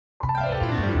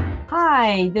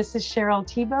Hi, this is Cheryl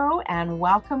Thibault, and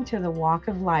welcome to the Walk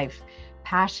of Life,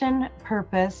 Passion,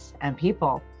 Purpose, and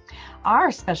People.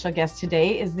 Our special guest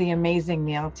today is the amazing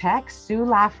nail tech, Sue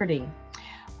Lafferty.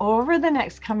 Over the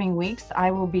next coming weeks,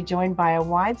 I will be joined by a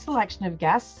wide selection of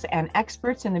guests and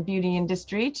experts in the beauty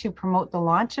industry to promote the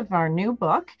launch of our new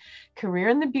book, Career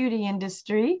in the Beauty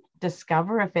Industry,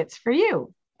 Discover If It's For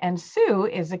You. And Sue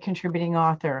is a contributing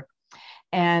author.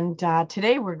 And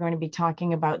today we're going to be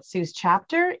talking about Sue's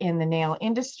chapter in the nail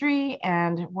industry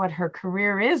and what her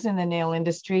career is in the nail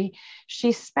industry.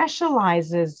 She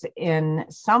specializes in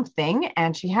something,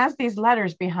 and she has these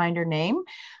letters behind her name,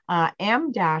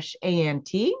 M-ANT,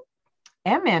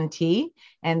 MNT,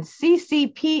 and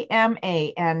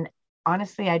CCPMA. And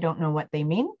honestly, I don't know what they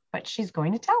mean, but she's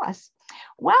going to tell us.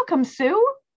 Welcome, Sue.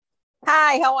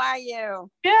 Hi, how are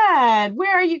you? Good.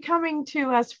 Where are you coming to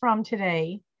us from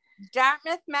today?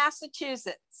 Dartmouth,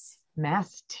 Massachusetts.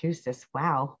 Massachusetts.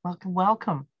 Wow. Welcome,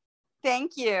 welcome.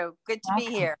 Thank you. Good to be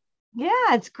here.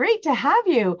 Yeah, it's great to have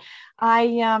you. I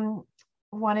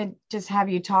want to just have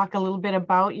you talk a little bit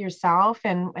about yourself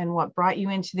and what brought you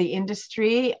into the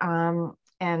industry.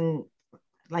 And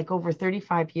like over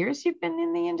 35 years you've been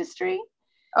in the industry?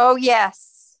 Oh,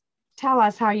 yes. Tell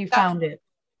us how you found it.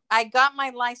 I got my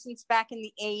license back in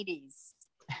the 80s.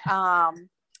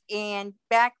 And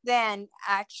back then,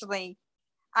 actually,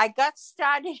 I got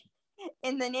started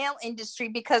in the nail industry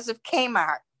because of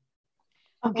Kmart,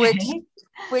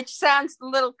 which sounds a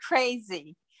little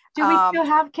crazy. Do we still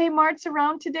have Kmarts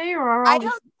around today, or are I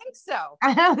don't think so.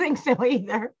 I don't think so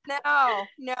either.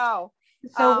 No.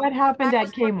 So what happened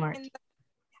at Kmart?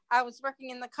 I was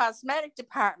working in the cosmetic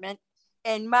department,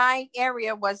 and my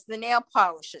area was the nail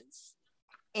polishes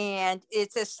and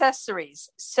its accessories.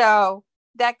 So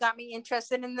that got me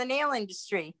interested in the nail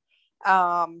industry.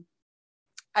 I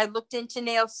looked into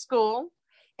nail school,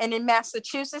 and in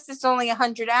Massachusetts, it's only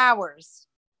 100 hours.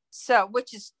 So,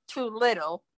 which is too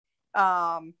little.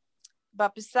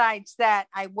 But besides that,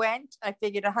 I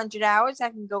figured 100 hours, I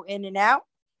can go in and out,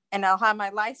 and I'll have my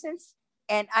license,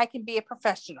 and I can be a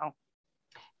professional.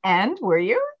 And were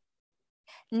you?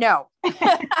 No.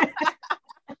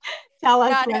 Tell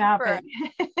us what happened.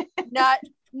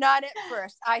 Not at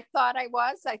first. I thought I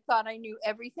was. I thought I knew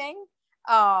everything.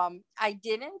 I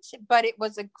didn't, but it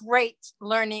was a great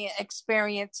learning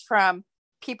experience from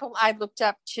people I looked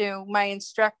up to, my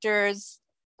instructors,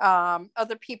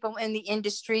 other people in the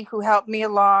industry who helped me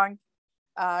along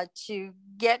to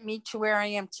get me to where I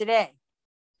am today.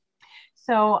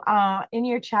 So in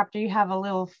your chapter, you have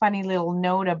a funny little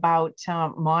note about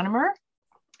monomer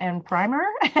and primer.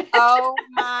 Oh,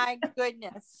 my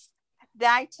goodness.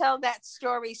 I tell that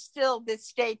story still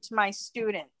this day to my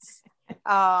students.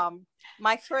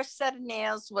 My first set of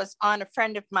nails was on a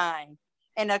friend of mine.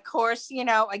 And of course,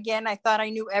 again, I thought I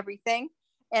knew everything.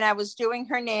 And I was doing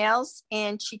her nails,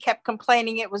 and she kept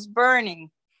complaining it was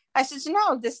burning. I said,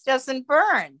 no, this doesn't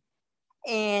burn.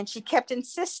 And she kept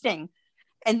insisting.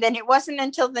 And then it wasn't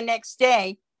until the next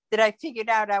day that I figured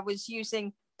out I was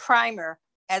using primer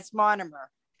as monomer.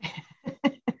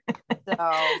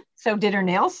 So did her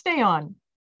nails stay on?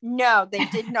 No, they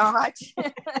did not.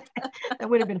 That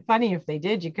would have been funny if they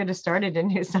did. You could have started and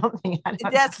knew something.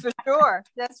 That's for sure.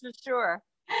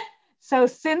 So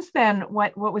since then,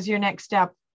 what was your next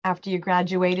step after you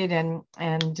graduated and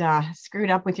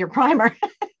screwed up with your primer?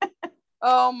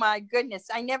 Oh my goodness,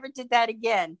 I never did that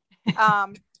again.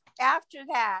 After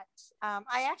that,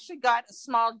 I actually got a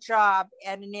small job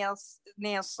at a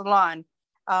nail salon.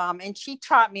 And she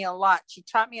taught me a lot. She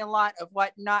taught me a lot of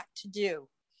what not to do.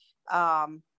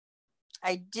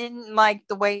 I didn't like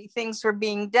the way things were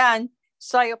being done,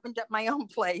 so I opened up my own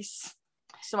place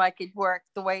so I could work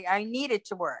the way I needed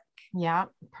to work. Yeah,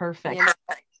 perfect.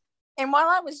 And while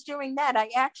I was doing that, I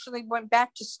actually went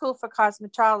back to school for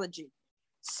cosmetology.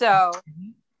 So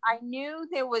I knew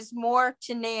there was more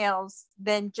to nails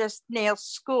than just nail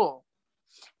school.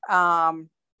 I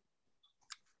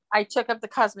took up the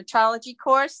cosmetology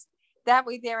course. That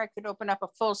way there I could open up a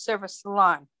full service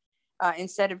salon.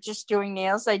 Instead of just doing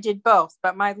nails, I did both,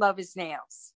 but my love is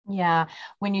nails. Yeah.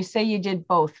 When you say you did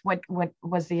both, what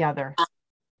was the other?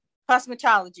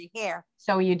 Cosmetology, hair.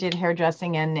 So you did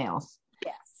hairdressing and nails.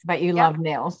 Yes. But you love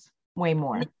nails way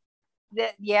more.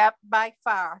 By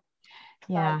far.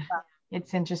 Yeah.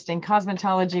 It's interesting.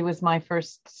 Cosmetology was my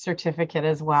first certificate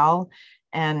as well.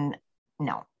 And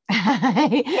no.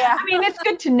 Yeah. I mean, it's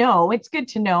good to know. It's good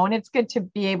to know. And it's good to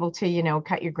be able to,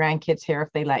 cut your grandkids' hair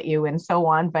if they let you and so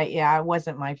on. But yeah, it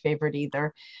wasn't my favorite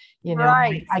either.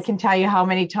 Right. I can tell you how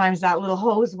many times that little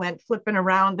hose went flipping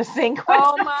around the sink.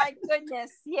 Oh my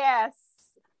goodness. Yes.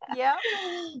 Yeah.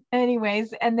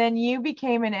 Anyways, and then you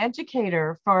became an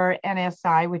educator for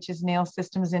NSI, which is Nail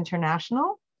Systems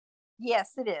International.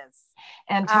 Yes, it is.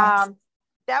 And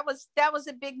That was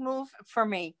a big move for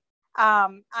me.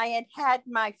 I had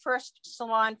my first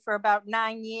salon for about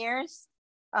 9 years.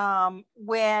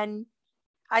 When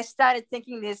I started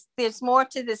thinking there's more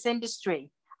to this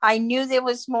industry. I knew there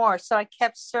was more, so I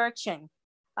kept searching.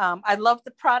 I loved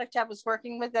the product I was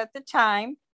working with at the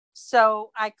time.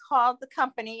 So I called the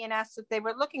company and asked if they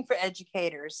were looking for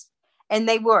educators, and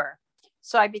they were.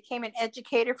 So I became an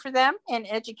educator for them and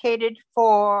educated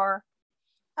for,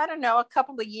 I don't know, a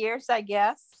couple of years, I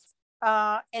guess.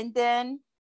 And then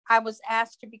I was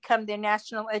asked to become their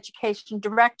national education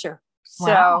director. So,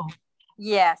 wow.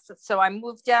 yes. So I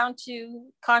moved down to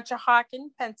Conshohocken,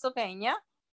 Pennsylvania,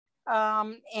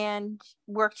 and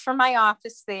worked from my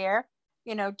office there,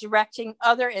 directing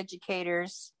other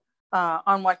educators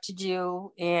on what to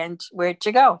do and where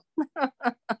to go.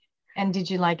 And did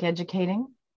you like educating?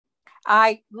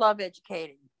 I love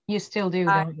educating. You still do,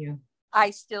 don't you?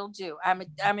 I still do. I'm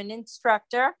an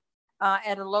instructor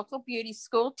at a local beauty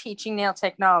school teaching nail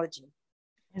technology.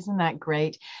 Isn't that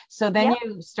great? So then Yep.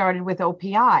 you started with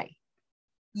OPI.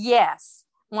 Yes.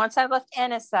 Once I left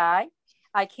NSI,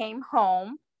 I came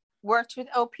home, worked with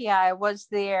OPI. I was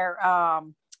their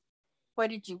what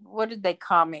did they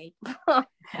call me?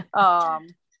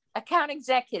 Account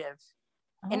executive.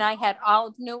 And I had all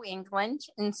of New England.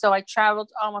 And so I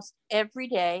traveled almost every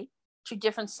day to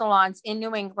different salons in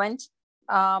New England,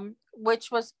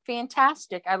 which was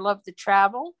fantastic. I loved the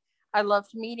travel. I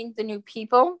loved meeting the new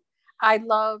people. I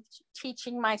loved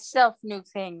teaching myself new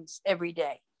things every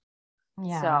day.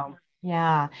 Yeah. So,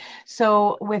 Yeah.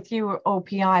 So with you,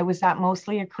 OPI, was that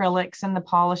mostly acrylics and the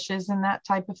polishes and that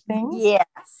type of thing? yes,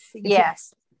 Is it?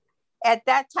 yes. At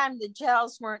that time, the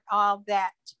gels weren't all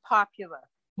that popular.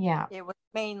 Yeah, It was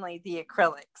mainly the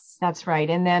acrylics. that's right.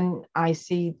 And then I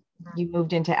see you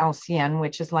moved into LCN,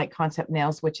 which is like Concept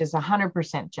Nails, which is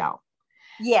 100% gel.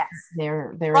 Yes.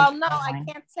 They're Well, no, entire I line.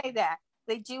 can't say that.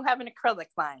 They do have an acrylic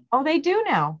line. Oh, they do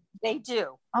now. They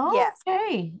do. Oh, Yes.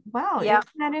 okay. Wow. Yeah.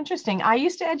 Isn't that interesting? I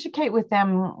used to educate with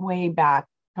them way back,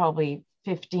 probably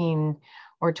 15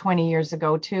 or 20 years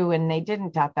ago too, and they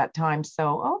didn't at that time.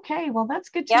 So, okay, well, that's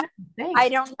good to Yeah. know. I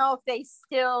Thanks. don't know if they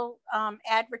still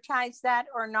advertise that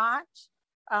or not,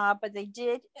 but they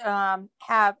did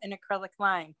have an acrylic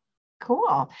line.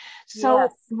 Cool. So,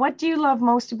 Yes. what do you love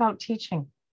most about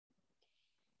teaching?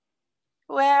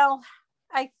 Well,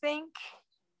 I think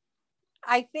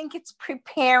it's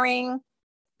preparing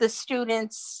the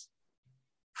students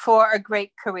for a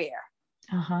great career,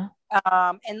 Uh-huh.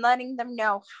 and letting them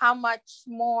know how much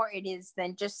more it is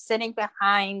than just sitting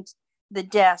behind the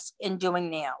desk and doing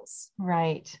nails.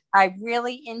 Right. I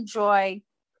really enjoy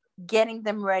getting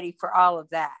them ready for all of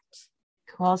that.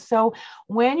 Cool. So,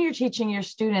 when you're teaching your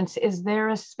students, is there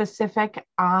a specific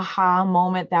aha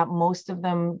moment that most of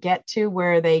them get to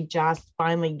where they just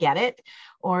finally get it,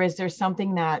 or is there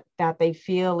something that they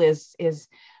feel is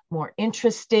more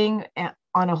interesting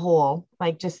on a whole,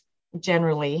 like just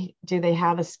generally? Do they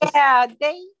have a specific? Yeah,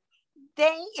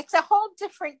 it's a whole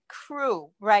different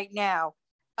crew right now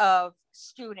of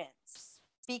students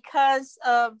because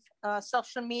of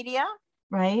social media,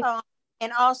 Right.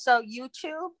 and also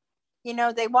YouTube.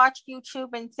 They watch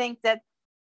YouTube and think that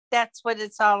that's what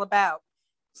it's all about.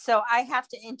 So I have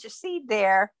to intercede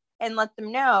there and let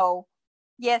them know,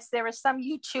 yes, there are some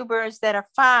YouTubers that are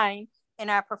fine and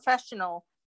are professional,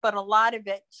 but a lot of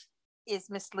it is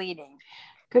misleading.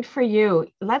 Good for you.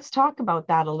 Let's talk about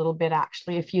that a little bit,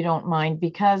 actually, if you don't mind,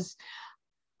 because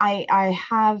I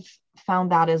have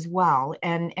found that as well.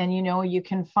 And you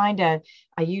can find a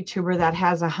YouTuber that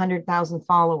has 100,000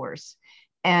 followers.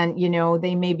 And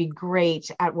they may be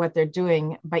great at what they're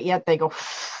doing, but yet they go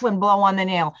and blow on the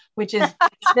nail, which is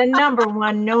the number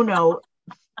one no,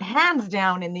 hands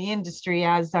down in the industry,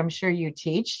 as I'm sure you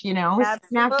teach, smack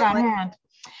that Absolutely. hand.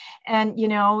 And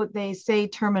they say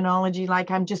terminology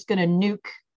like, I'm just going to nuke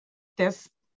this.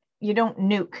 You don't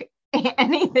nuke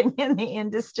anything in the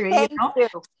industry. Thank you.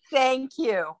 Thank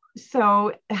you.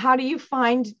 So how do you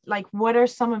find, like, what are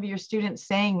some of your students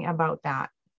saying about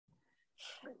that?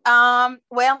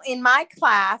 Well, in my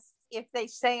class, if they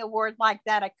say a word like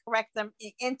that, I correct them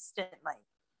instantly.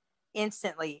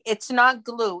 It's not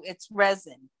glue, it's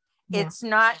resin. Yeah.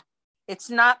 It's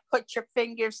not put your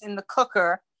fingers in the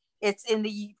cooker, it's in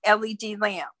the LED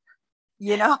lamp.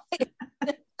 You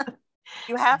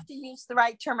have to use the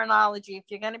right terminology. If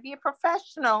you're going to be a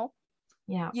professional,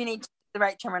 Yeah. you need to the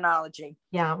right terminology.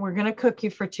 Yeah, we're going to cook you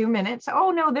for 2 minutes.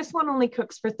 Oh no, this one only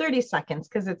cooks for 30 seconds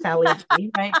because it's LED,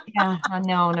 right? Yeah.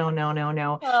 No, no, no, no,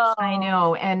 no. I Oh,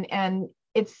 know. And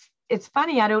it's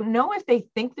funny. I don't know if they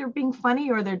think they're being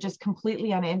funny or they're just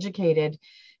completely uneducated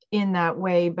in that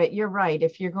way. But you're right.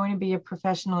 If you're going to be a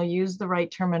professional, use the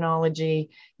right terminology,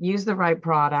 use the right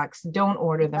products. Don't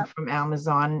order them yep, from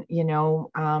Amazon.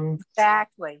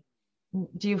 exactly.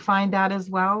 Do you find that as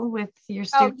well with your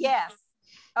Oh, students? yes.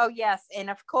 Oh, yes. And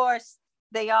of course,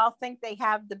 they all think they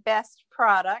have the best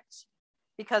product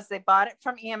because they bought it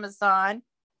from Amazon.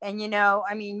 And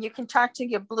I mean, you can talk to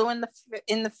you blue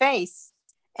in the face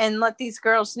and let these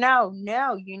girls know,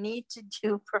 no, you need to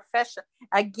do professional.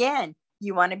 Again,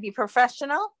 you want to be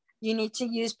professional, you need to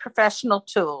use professional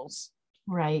tools.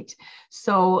 Right.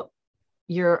 So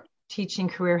your teaching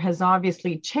career has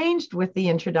obviously changed with the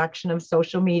introduction of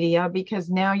social media because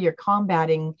now you're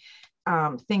combating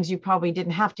things you probably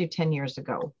didn't have to 10 years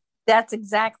ago. That's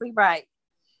exactly right.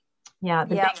 Yeah,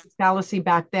 the Yeah. biggest fallacy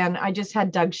back then. I just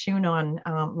had Doug Schoon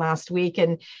on last week,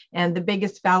 and the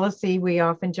biggest fallacy we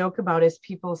often joke about is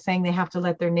people saying they have to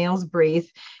let their nails breathe,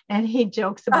 and he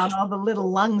jokes about all the little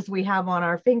lungs we have on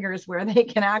our fingers where they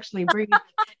can actually breathe.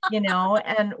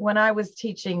 And when I was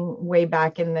teaching way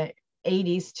back in the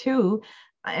 80s too,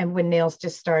 and when nails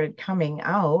just started coming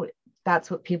out,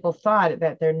 that's what people thought,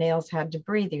 that their nails had to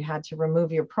breathe. You had to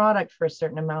remove your product for a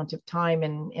certain amount of time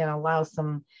and allow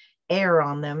some air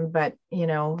on them. But, I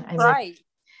mean, Right.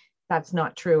 that's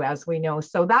not true, as we know.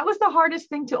 So that was the hardest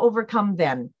thing to overcome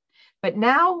then. But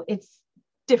now it's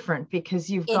different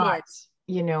because you've It got, is.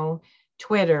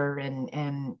 Twitter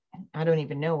and I don't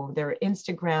even know, their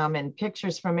Instagram and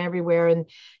pictures from everywhere.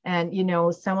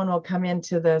 And someone will come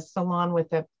into the salon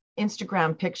with a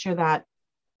Instagram picture that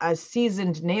a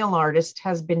seasoned nail artist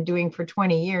has been doing for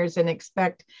 20 years and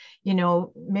expect,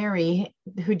 Mary,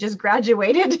 who just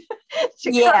graduated,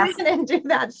 to come Yes. in and do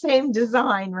that same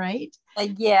design, right?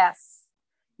 Yes.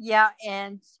 Yeah.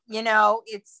 And,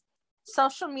 it's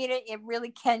social media. It really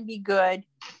can be good.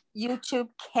 YouTube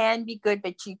can be good,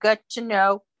 but you got to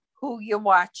know who you're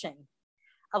watching.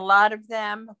 A lot of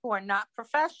them who are not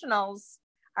professionals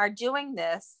are doing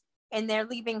this and they're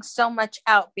leaving so much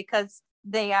out because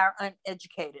they are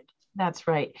uneducated. That's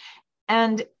right.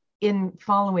 And in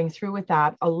following through with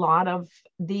that, a lot of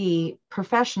the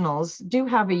professionals do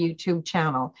have a YouTube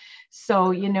channel.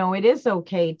 So, it is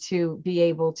okay to be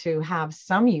able to have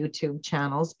some YouTube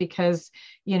channels because,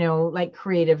 like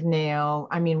Creative Nail,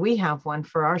 I mean, we have one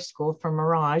for our school for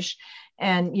Mirage,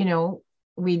 and,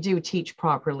 we do teach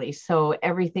properly. So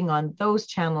everything on those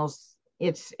channels,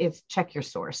 it's check your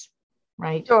source,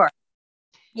 right? Sure.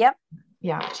 Yep.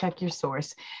 Yeah, check your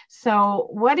source. So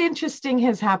what interesting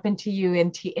has happened to you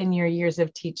in your years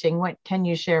of teaching? What can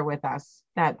you share with us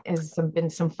that has been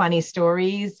some funny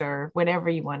stories or whatever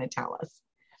you want to tell us?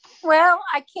 Well,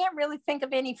 I can't really think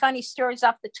of any funny stories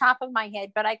off the top of my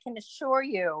head, but I can assure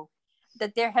you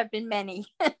that there have been many.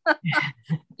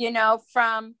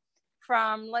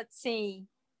 From let's see,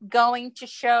 going to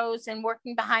shows and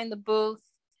working behind the booth,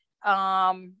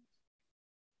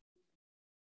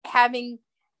 having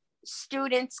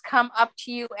students come up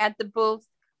to you at the booth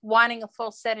wanting a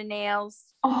full set of nails.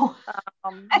 Oh,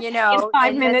 in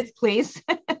 5 minutes, please.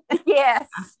 Yes.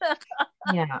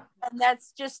 Yeah. And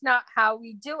that's just not how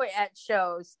we do it at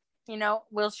shows.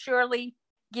 We'll surely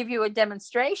give you a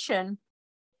demonstration,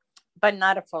 but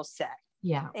not a full set.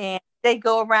 Yeah. And they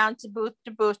go around to booth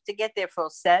to get their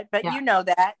full set, but Yeah. you know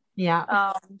that.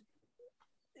 Yeah.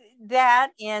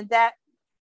 That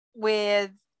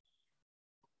with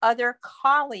other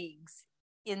colleagues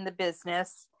in the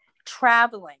business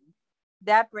traveling,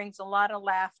 that brings a lot of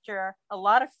laughter, a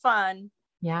lot of fun.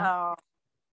 Yeah.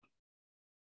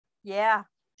 Yeah.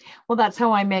 Well, that's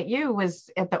how I met you,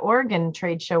 was at the Oregon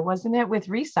trade show, wasn't it, with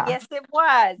Risa? Yes, it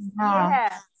was. Yeah.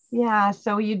 Yes. Yeah.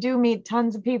 So you do meet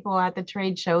tons of people at the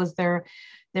trade shows. They're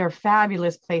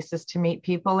fabulous places to meet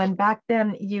people. And back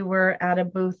then you were at a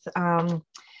booth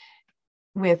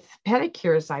with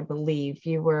pedicures, I believe.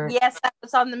 You were. Yes, I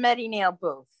was on the MediNail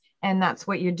booth. And that's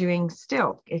what you're doing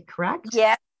still, correct?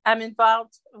 Yes, I'm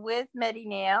involved with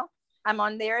MediNail. I'm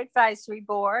on their advisory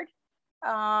board.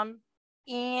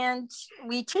 And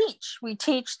we teach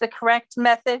the correct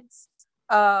methods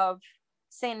of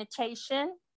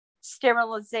sanitation,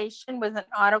 sterilization with an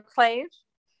autoclave,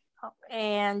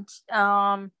 and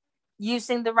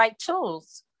using the right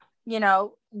tools.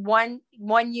 One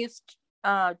use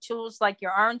tools like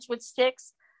your orange wood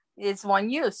sticks is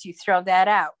one use. You throw that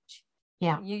out.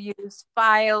 Yeah. You use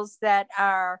files that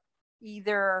are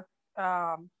either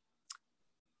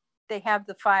they have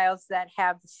the files that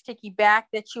have the sticky back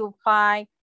that you apply,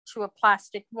 to a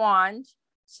plastic wand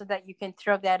so that you can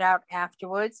throw that out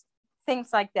afterwards. Things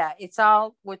like that. It's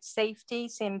all with safety,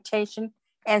 sanitation,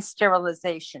 and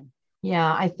sterilization.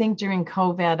 Yeah, I think during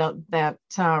COVID that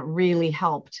really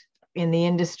helped in the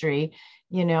industry,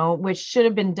 which should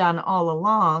have been done all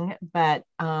along, but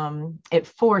it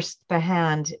forced the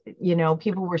hand.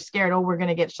 People were scared, oh, we're going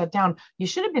to get shut down. You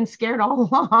should have been scared all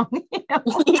along.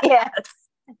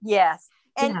 Yes.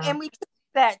 And we teach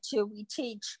that too. We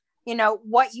teach,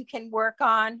 what you can work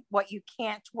on, what you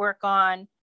can't work on.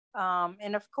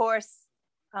 And of course,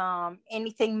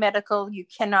 anything medical you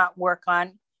cannot work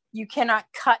on. You cannot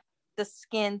cut the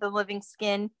skin, the living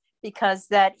skin, because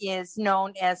that is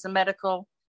known as a medical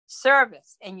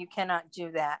service, and you cannot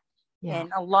do that. Yeah.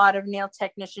 And a lot of nail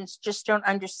technicians just don't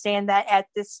understand that at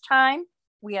this time.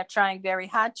 We are trying very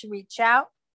hard to reach out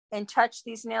and touch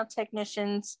these nail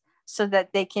technicians so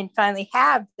that they can finally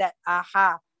have that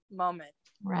aha moment.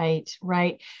 Right.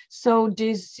 So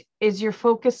is your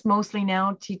focus mostly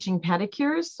now teaching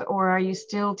pedicures, or are you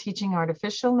still teaching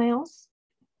artificial nails?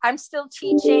 I'm still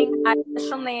teaching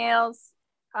artificial nails,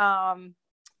 all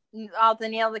the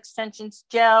nail extensions,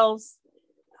 gels,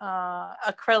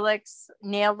 acrylics,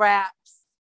 nail wraps,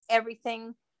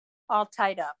 everything all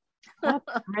tied up.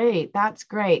 That's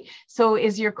great. So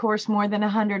is your course more than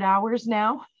 100 hours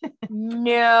now?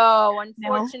 No,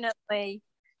 unfortunately,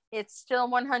 it's still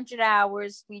 100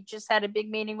 hours. We just had a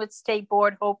big meeting with State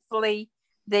Board. Hopefully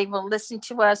they will listen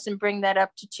to us and bring that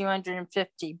up to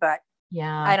 250, but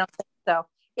yeah, I don't think so.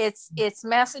 It's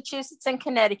Massachusetts and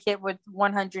Connecticut with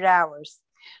 100 hours.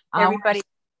 Everybody.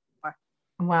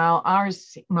 Wow.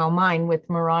 Mine with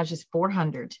Mirage is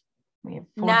 400. We have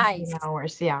 400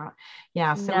 hours. Yeah.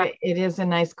 So it is a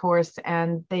nice course,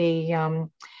 and they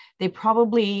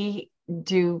probably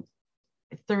do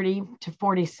 30 to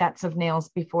 40 sets of nails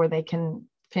before they can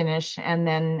finish, and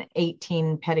then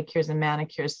 18 pedicures and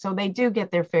manicures. So they do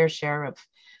get their fair share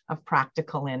of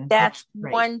practical in. That's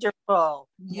wonderful.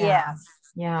 Yes.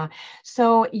 Yeah.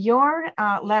 So your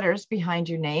letters behind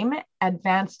your name,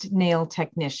 Advanced Nail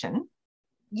Technician.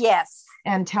 Yes.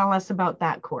 And tell us about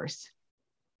that course.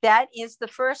 That is the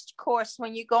first course.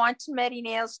 When you go on to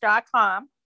medinails.com,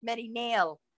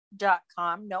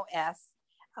 medinail.com, no S,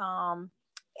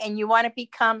 and you want to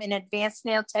become an advanced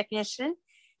nail technician,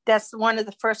 that's one of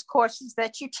the first courses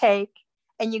that you take.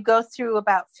 And you go through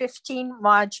about 15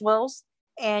 modules,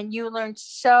 and you learn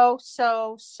so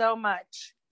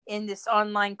much in this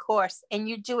online course, and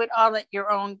you do it all at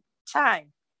your own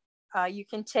time. You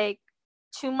can take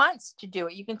 2 months to do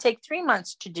it. You can take 3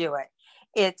 months to do it.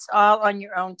 It's all on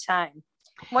your own time.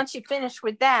 Once you finish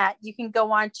with that, you can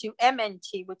go on to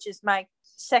MNT, which is my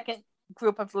second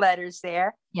group of letters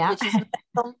there, which is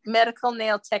medical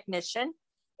nail technician.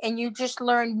 And you just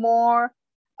learn more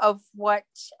of what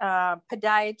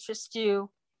podiatrists do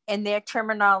and their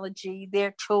terminology,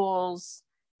 their tools,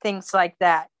 things like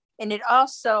that. And it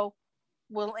also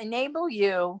will enable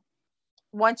you,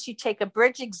 once you take a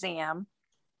bridge exam,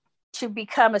 to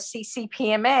become a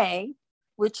CCPMA,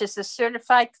 which is a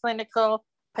Certified Clinical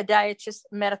Podiatrist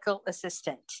Medical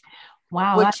Assistant.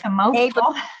 Wow, that's a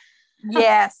mouthful.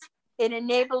 Yes, it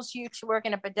enables you to work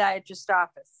in a podiatrist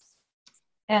office.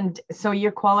 And so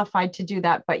you're qualified to do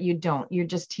that, but you don't. You're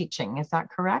just teaching. Is that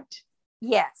correct?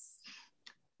 Yes.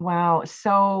 Wow.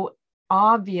 So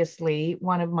obviously,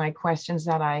 one of my questions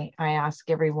that I ask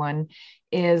everyone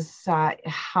is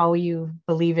how you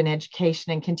believe in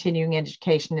education and continuing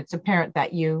education. It's apparent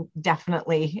that you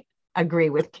definitely agree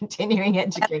with continuing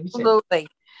education. Absolutely.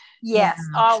 Yes,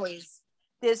 always.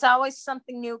 There's always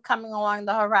something new coming along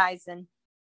the horizon.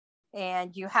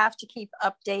 And you have to keep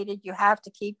updated. You have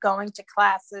to keep going to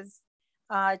classes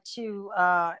to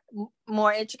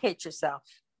more educate yourself.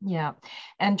 Yeah.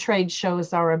 And trade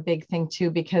shows are a big thing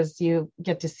too, because you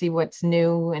get to see what's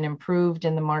new and improved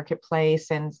in the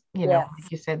marketplace. And, you know,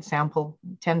 like you said, sample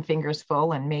 10 fingers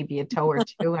full and maybe a toe or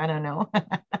two. I don't know.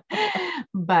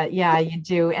 But yeah, you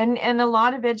do. And a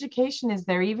lot of education is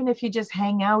there, even if you just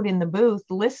hang out in the booth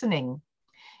listening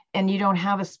and you don't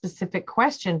have a specific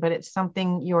question, but it's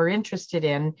something you're interested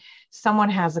in. Someone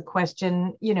has a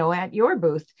question, you know, at your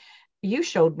booth. You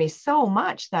showed me so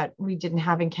much that we didn't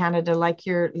have in Canada, like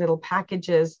your little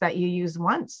packages that you use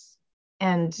once.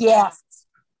 And,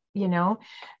 you know,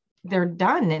 they're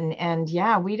done. And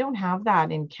yeah, we don't have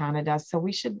that in Canada. So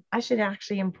I should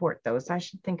actually import those. I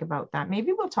should think about that.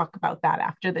 Maybe we'll talk about that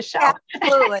after the show.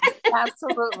 Absolutely.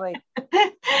 Absolutely.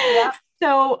 Yeah.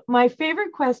 So my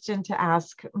favorite question to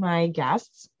ask my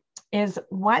guests is,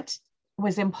 what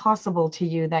was impossible to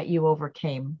you that you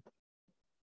overcame?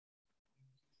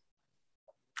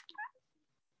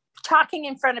 Talking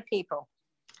in front of people.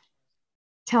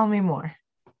 Tell me more.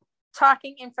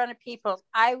 Talking in front of people.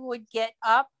 I would get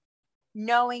up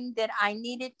knowing that I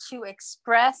needed to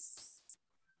express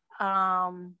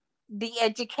the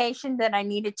education that I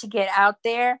needed to get out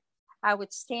there. I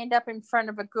would stand up in front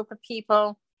of a group of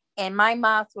people and my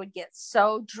mouth would get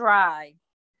so dry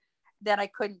that I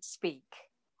couldn't speak.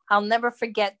 I'll never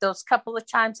forget those couple of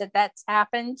times that that's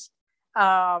happened.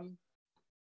 Never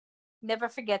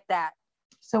forget that.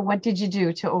 So what did you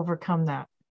do to overcome that?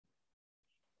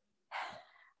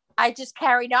 I just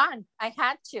carried on. I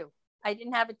had to. I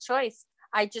didn't have a choice.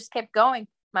 I just kept going.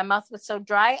 My mouth was so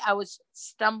dry. I was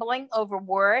stumbling over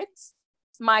words.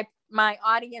 My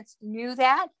audience knew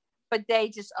that, but they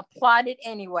just applauded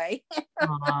anyway.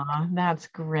 Aw, that's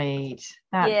great.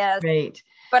 That's Yes. great.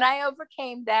 But I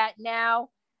overcame that. Now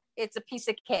it's a piece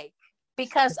of cake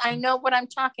because I know what I'm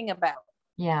talking about.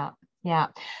 Yeah. Yeah.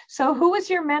 So who was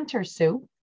your mentor, Sue?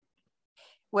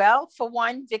 Well, for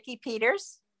one, Vicki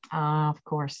Peters. Of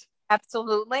course.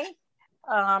 Absolutely.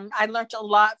 I learned a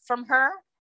lot from her.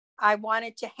 I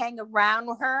wanted to hang around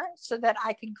with her so that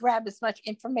I could grab as much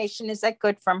information as I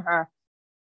could from her.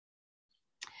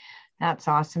 That's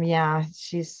awesome. Yeah,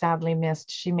 she's sadly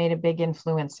missed. She made a big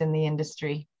influence in the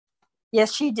industry.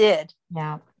 Yes, she did.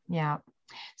 Yeah, yeah.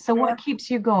 So what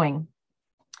keeps you going?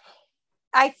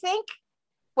 I think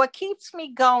what keeps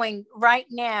me going right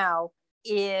now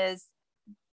is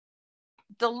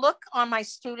the look on my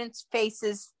students'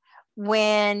 faces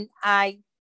when I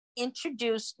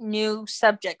introduce new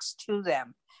subjects to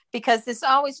them, because there's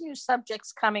always new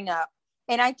subjects coming up.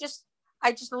 And I just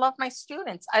love my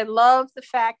students. I love the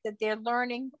fact that they're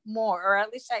learning more, or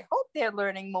at least I hope they're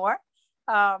learning more.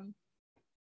 And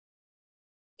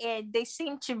they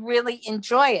seem to really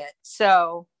enjoy it.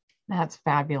 So that's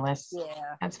fabulous.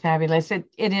 Yeah. That's fabulous. It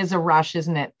is a rush,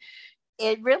 isn't it?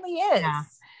 It really is. Yeah.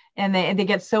 And they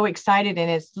get so excited,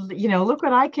 and it's, look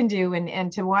what I can do.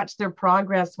 And to watch their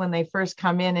progress when they first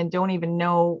come in and don't even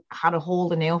know how to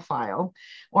hold a nail file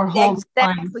or hold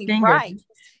exactly fingers, right.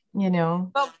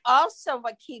 But also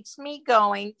what keeps me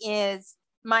going is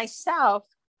myself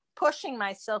pushing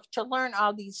myself to learn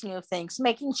all these new things,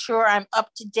 making sure I'm up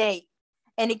to date.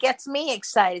 And it gets me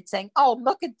excited saying, oh,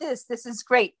 look at this. This is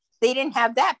great. They didn't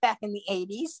have that back in the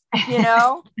 80s,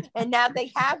 and now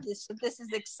they have this. So this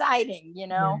is exciting,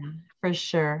 Yeah, for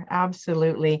sure.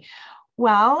 Absolutely.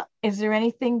 Well, is there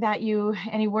anything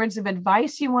any words of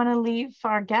advice you want to leave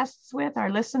our guests with,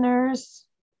 our listeners?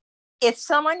 If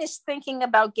someone is thinking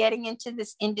about getting into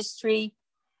this industry,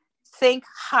 think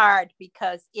hard,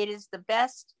 because it is the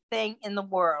best thing in the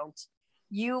world.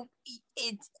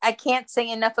 I can't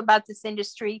say enough about this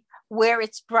industry, where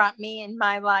it's brought me in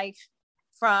my life,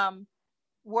 from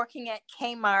working at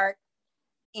Kmart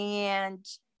and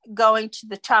going to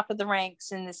the top of the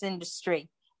ranks in this industry.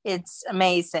 It's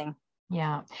amazing.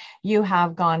 Yeah, you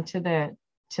have gone to the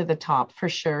top for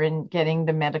sure, and getting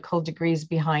the medical degrees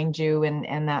behind you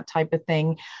and that type of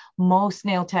thing. Most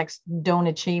nail techs don't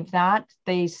achieve that.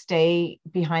 They stay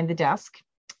behind the desk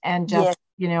and just,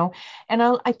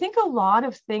 and I think a lot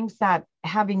of things that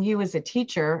having you as a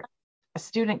teacher, a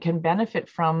student can benefit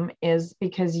from, is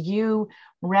because you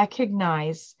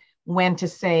recognize when to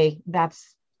say,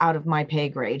 that's out of my pay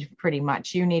grade, pretty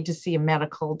much. You need to see a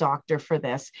medical doctor for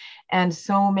this. And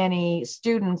so many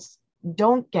students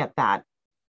don't get that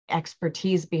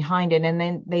expertise behind it, and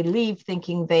then they leave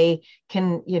thinking they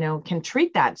can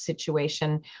treat that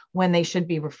situation when they should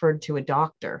be referred to a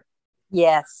doctor.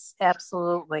 Yes,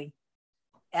 absolutely.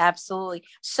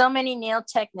 So many nail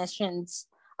technicians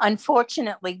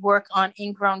unfortunately work on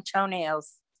ingrown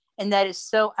toenails, and that is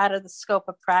so out of the scope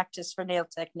of practice for nail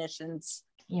technicians.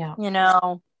 Yeah.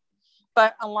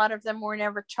 But a lot of them were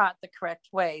never taught the correct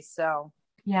way. So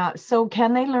yeah. So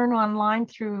can they learn online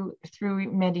through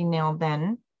MediNail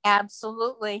then?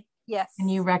 Absolutely. Yes.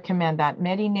 And you recommend that?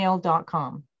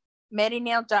 medinail.com.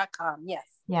 medinail.com. Yes.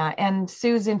 Yeah. And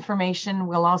Sue's information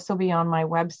will also be on my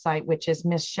website, which is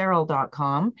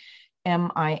misscheryl.com,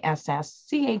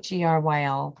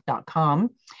 misscheryl.com.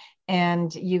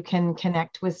 And you can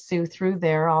connect with Sue through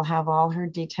there. I'll have all her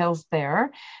details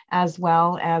there, as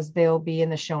well as they'll be in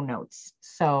the show notes.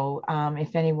 So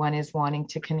if anyone is wanting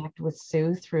to connect with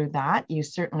Sue through that, you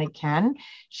certainly can.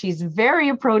 She's very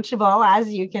approachable, as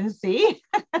you can see.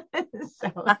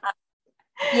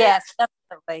 Yes,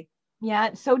 definitely.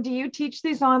 Yeah. So do you teach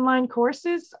these online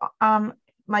courses?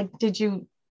 Did you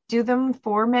do them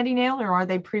for MediNail, or are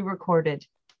they pre-recorded?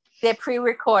 They're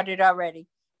pre-recorded already.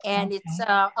 And okay. It's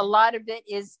a lot of it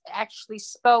is actually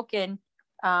spoken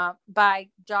by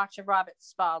Dr. Robert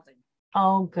Spalding.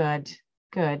 Oh, good.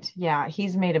 Good. Yeah,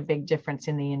 he's made a big difference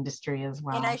in the industry as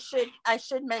well. And I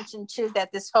should mention too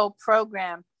that this whole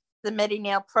program, the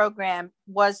MediNail program,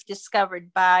 was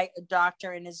discovered by a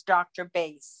doctor and is doctor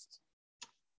based.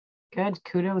 Good.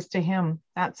 Kudos to him.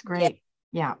 That's great.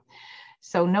 Yeah.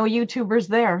 So no YouTubers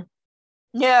there.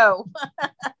 No.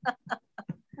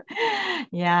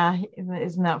 Yeah,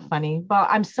 isn't that funny? Well,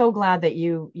 I'm so glad that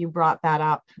you brought that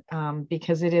up,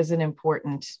 because it is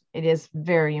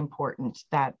very important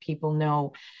that people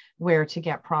know where to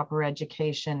get proper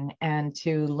education and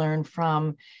to learn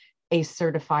from a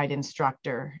certified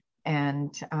instructor.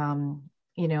 And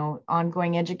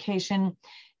ongoing education,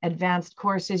 advanced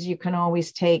courses, you can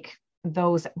always take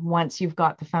those once you've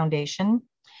got the foundation.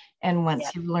 And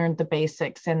once you've learned the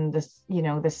basics and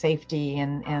the safety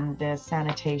and the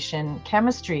sanitation.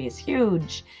 Chemistry is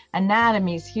huge,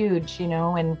 anatomy is huge,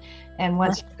 and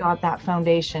once you've got that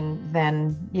foundation,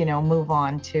 then, move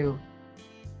on to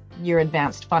your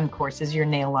advanced fun courses, your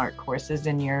nail art courses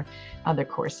and your other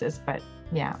courses,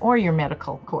 or your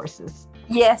medical courses.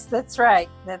 Yes, that's right.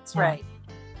 That's right.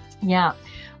 Yeah.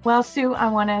 Well, Sue, I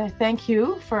want to thank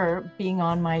you for being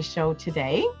on my show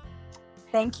today.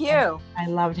 Thank you. I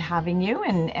loved having you.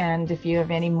 And if you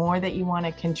have any more that you want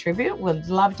to contribute, we'd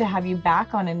love to have you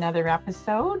back on another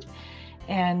episode.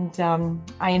 And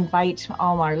I invite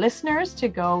all our listeners to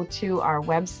go to our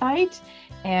website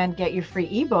and get your free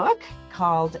ebook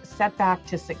called Setback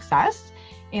to Success.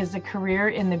 Is a career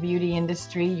in the beauty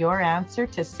industry your answer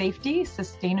to safety,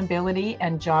 sustainability,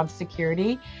 and job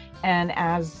security? And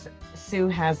as Sue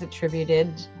has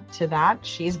attributed to that,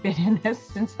 she's been in this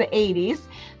since the 80s.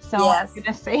 So I'm going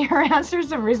to say her answer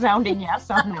is a resounding yes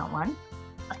on that one.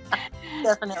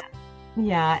 Definitely.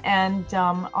 Yeah. And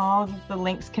all of the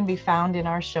links can be found in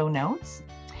our show notes.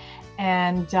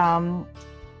 And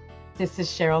this is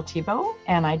Cheryl Thibault,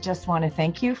 and I just want to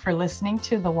thank you for listening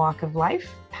to The Walk of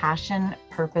Life, Passion,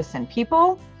 Purpose, and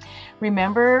People.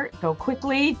 Remember, go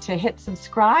quickly to hit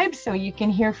subscribe so you can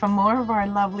hear from more of our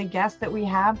lovely guests that we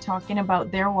have talking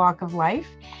about their walk of life.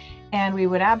 And we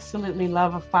would absolutely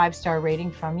love a 5-star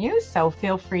rating from you, so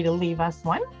feel free to leave us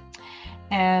one.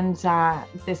 And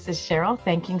this is Cheryl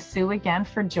thanking Sue again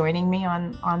for joining me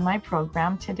on my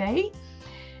program today.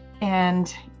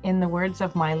 And in the words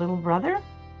of my little brother,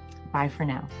 bye for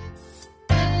now.